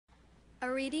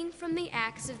A reading from the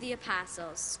Acts of the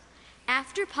Apostles.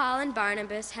 After Paul and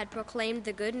Barnabas had proclaimed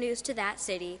the good news to that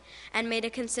city and made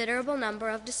a considerable number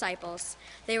of disciples,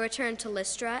 they returned to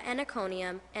Lystra and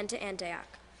Iconium and to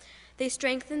Antioch. They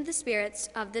strengthened the spirits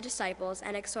of the disciples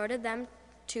and exhorted them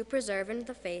to persevere in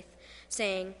the faith,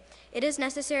 saying, "It is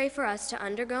necessary for us to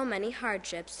undergo many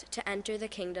hardships to enter the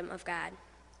kingdom of God."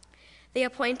 They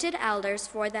appointed elders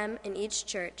for them in each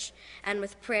church, and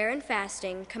with prayer and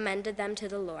fasting commended them to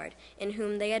the Lord, in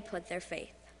whom they had put their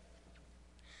faith.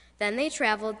 Then they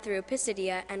traveled through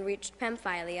Pisidia and reached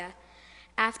Pamphylia.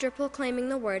 After proclaiming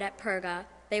the word at Perga,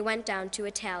 they went down to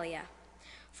Italia.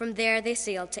 From there they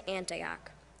sailed to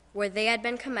Antioch, where they had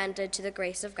been commended to the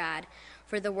grace of God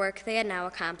for the work they had now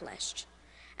accomplished.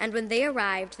 And when they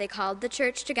arrived, they called the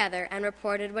church together and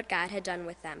reported what God had done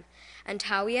with them, and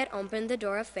how he had opened the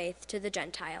door of faith to the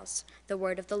Gentiles. The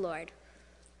word of the Lord.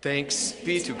 Thanks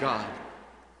be to God.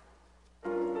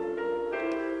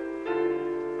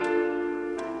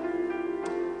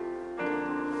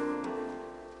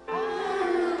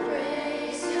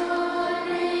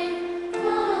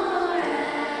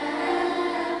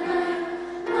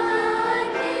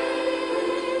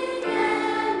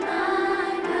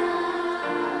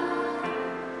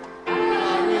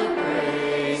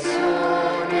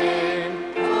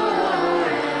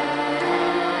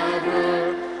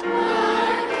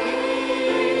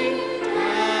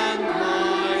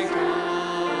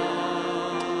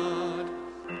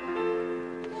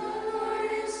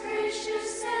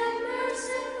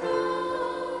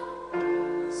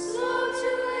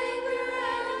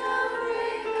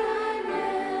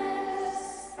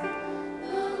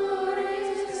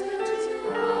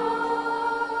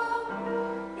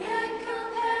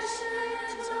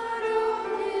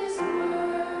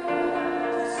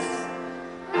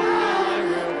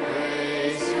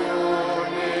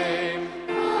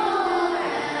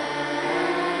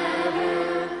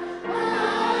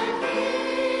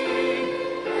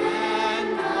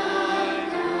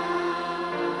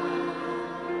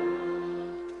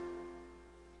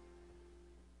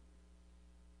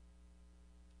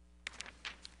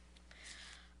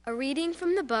 A reading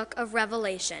from the book of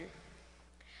Revelation.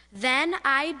 Then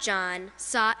I, John,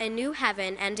 saw a new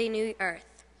heaven and a new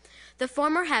earth. The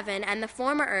former heaven and the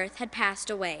former earth had passed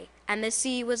away, and the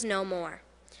sea was no more.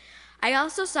 I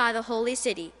also saw the holy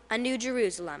city, a new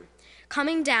Jerusalem,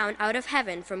 coming down out of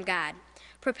heaven from God,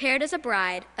 prepared as a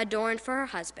bride adorned for her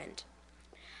husband.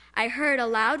 I heard a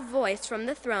loud voice from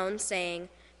the throne saying,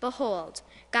 "Behold,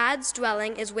 God's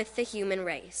dwelling is with the human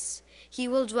race. He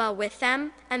will dwell with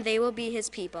them, and they will be his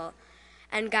people,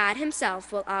 and God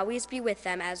himself will always be with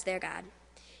them as their God.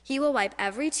 He will wipe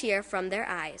every tear from their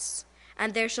eyes,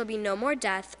 and there shall be no more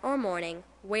death or mourning,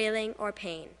 wailing or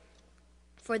pain.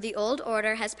 For the old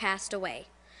order has passed away."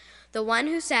 The one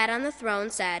who sat on the throne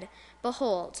said,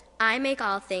 "Behold, I make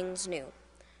all things new."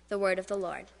 The word of the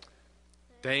Lord.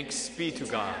 Thanks be to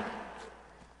God.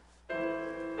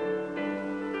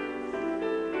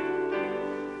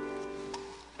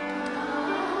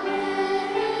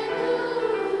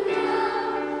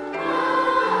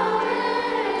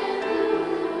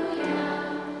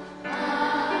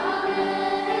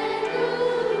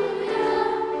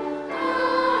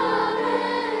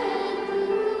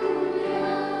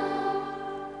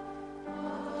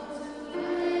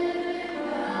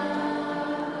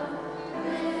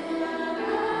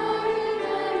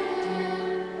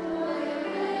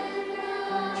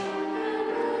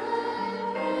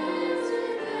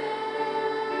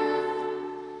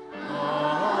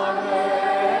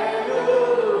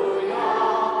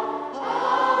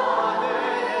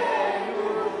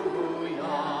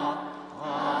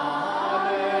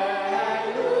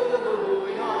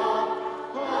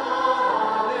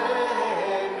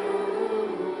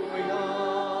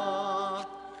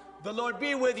 The Lord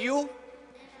be with you. And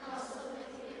also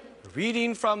with you.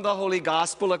 Reading from the Holy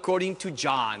Gospel according to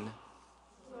John.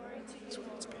 Glory to you,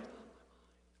 Lord.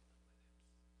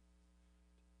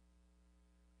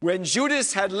 When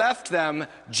Judas had left them,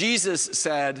 Jesus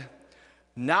said,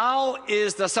 "Now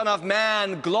is the Son of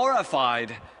Man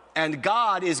glorified, and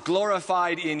God is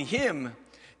glorified in him.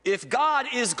 If God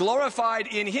is glorified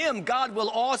in him, God will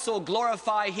also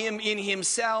glorify him in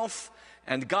himself,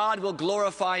 and God will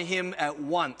glorify him at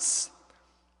once.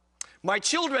 My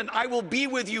children, I will be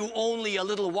with you only a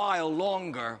little while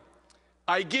longer.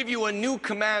 I give you a new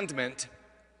commandment: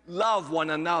 love one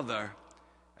another.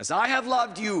 As I have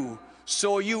loved you,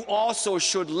 so you also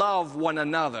should love one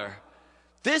another.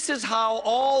 This is how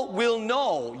all will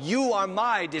know you are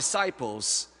my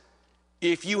disciples,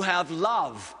 if you have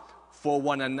love for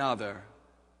one another."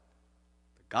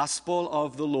 The Gospel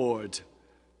of the Lord.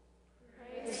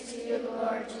 Praise to you, Lord.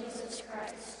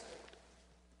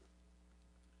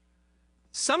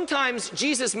 Sometimes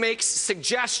Jesus makes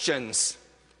suggestions.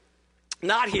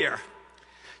 Not here.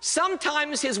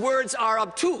 Sometimes his words are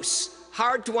obtuse,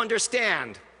 hard to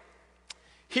understand.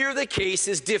 Here the case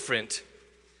is different.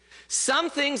 Some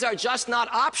things are just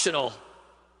not optional.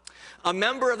 A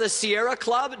member of the Sierra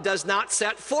Club does not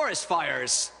set forest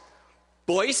fires.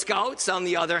 Boy Scouts, on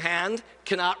the other hand,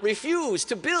 cannot refuse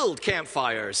to build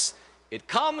campfires. It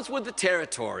comes with the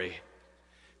territory.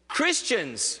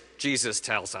 Christians, Jesus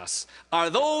tells us,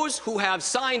 are those who have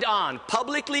signed on,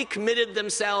 publicly committed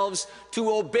themselves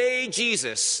to obey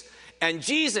Jesus. And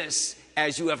Jesus,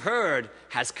 as you have heard,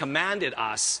 has commanded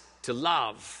us to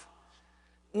love.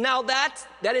 Now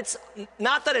it's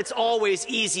not that it's always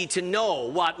easy to know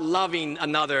what loving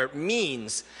another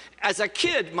means. As a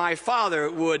kid, my father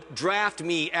would draft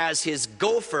me as his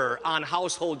gopher on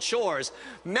household chores.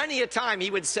 Many a time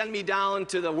he would send me down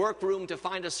to the workroom to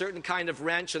find a certain kind of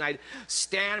wrench, and I'd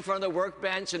stand in front of the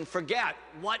workbench and forget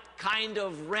what kind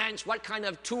of wrench, what kind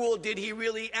of tool did he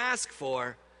really ask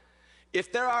for.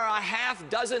 If there are a half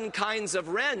dozen kinds of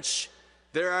wrench,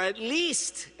 there are at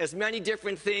least as many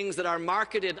different things that are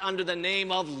marketed under the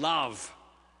name of love.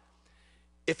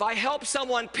 If I help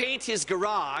someone paint his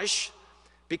garage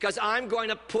because I'm going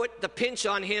to put the pinch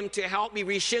on him to help me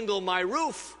reshingle my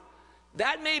roof,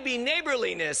 that may be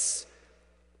neighborliness,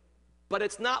 but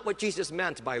it's not what Jesus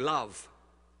meant by love.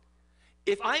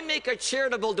 If I make a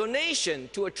charitable donation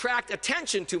to attract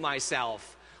attention to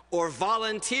myself, or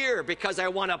volunteer because I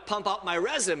want to pump up my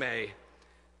resume,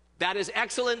 that is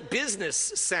excellent business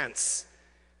sense.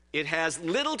 It has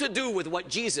little to do with what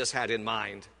Jesus had in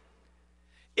mind.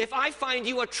 If I find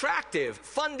you attractive,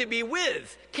 fun to be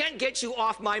with, can't get you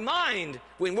off my mind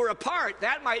when we're apart,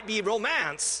 that might be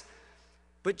romance.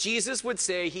 But Jesus would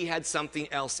say he had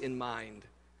something else in mind.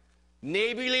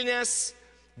 Neighborliness,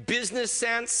 business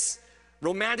sense,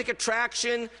 romantic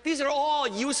attraction, these are all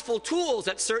useful tools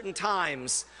at certain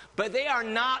times, but they are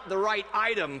not the right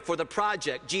item for the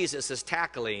project Jesus is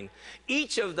tackling.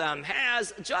 Each of them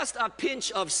has just a pinch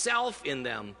of self in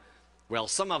them. Well,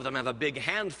 some of them have a big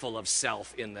handful of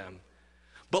self in them.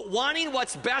 But wanting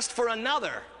what's best for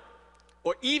another,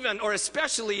 or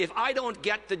especially if I don't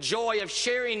get the joy of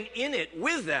sharing in it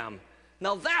with them,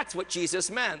 now that's what Jesus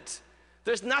meant.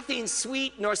 There's nothing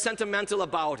sweet nor sentimental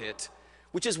about it,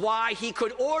 which is why he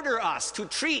could order us to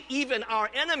treat even our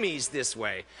enemies this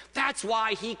way. That's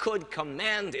why he could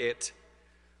command it.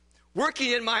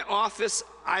 Working in my office,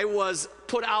 I was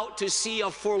put out to see a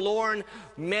forlorn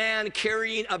man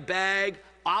carrying a bag,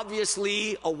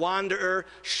 obviously a wanderer,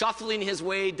 shuffling his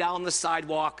way down the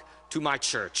sidewalk to my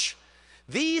church.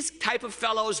 These type of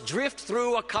fellows drift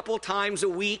through a couple times a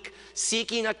week,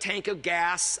 seeking a tank of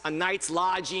gas, a night's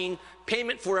lodging,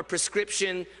 payment for a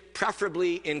prescription,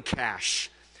 preferably in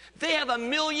cash. They have a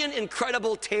million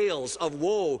incredible tales of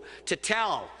woe to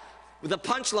tell, with the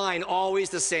punchline always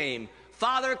the same: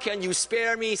 "Father, can you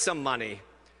spare me some money?"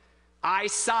 I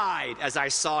sighed as I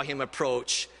saw him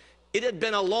approach. It had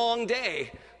been a long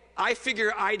day. I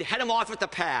figured I'd head him off at the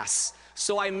pass.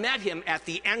 So I met him at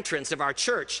the entrance of our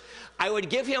church. I would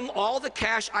give him all the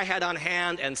cash I had on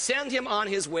hand and send him on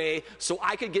his way so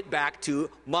I could get back to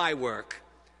my work.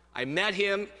 I met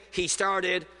him. He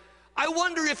started, "I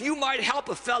wonder if you might help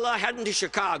a fella heading to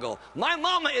Chicago. My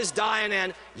mama is dying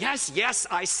and..." Yes,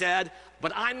 I said,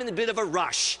 "but I'm in a bit of a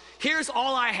rush. Here's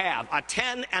all I have, a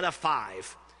 10 and a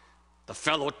 5. The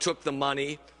fellow took the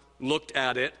money, looked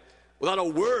at it, without a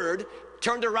word,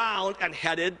 turned around and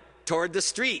headed toward the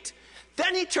street.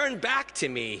 Then he turned back to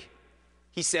me.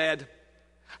 He said,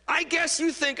 "I guess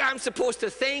you think I'm supposed to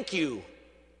thank you.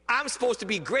 I'm supposed to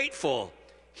be grateful,"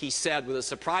 he said with a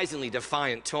surprisingly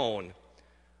defiant tone.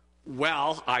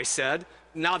 "Well," I said,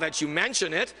 "now that you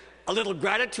mention it, a little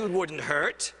gratitude wouldn't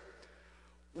hurt."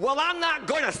 "Well, I'm not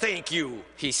going to thank you,"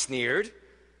 he sneered,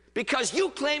 "because you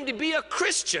claim to be a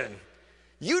Christian.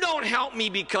 You don't help me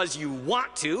because you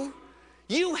want to.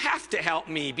 You have to help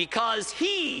me because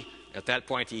he..." At that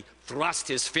point, he thrust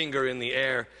his finger in the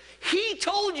air. "He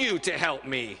told you to help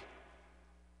me."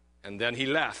 And then he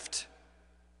left.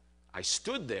 I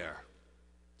stood there,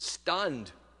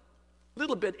 stunned, a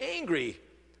little bit angry.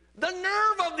 The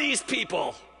nerve of these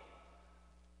people!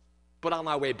 But on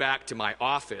my way back to my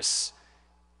office,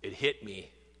 it hit me.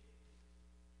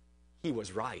 He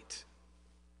was right.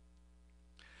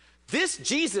 This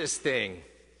Jesus thing,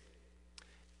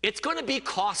 it's going to be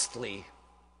costly.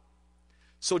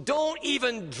 So don't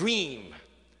even dream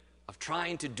of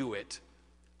trying to do it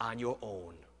on your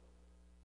own.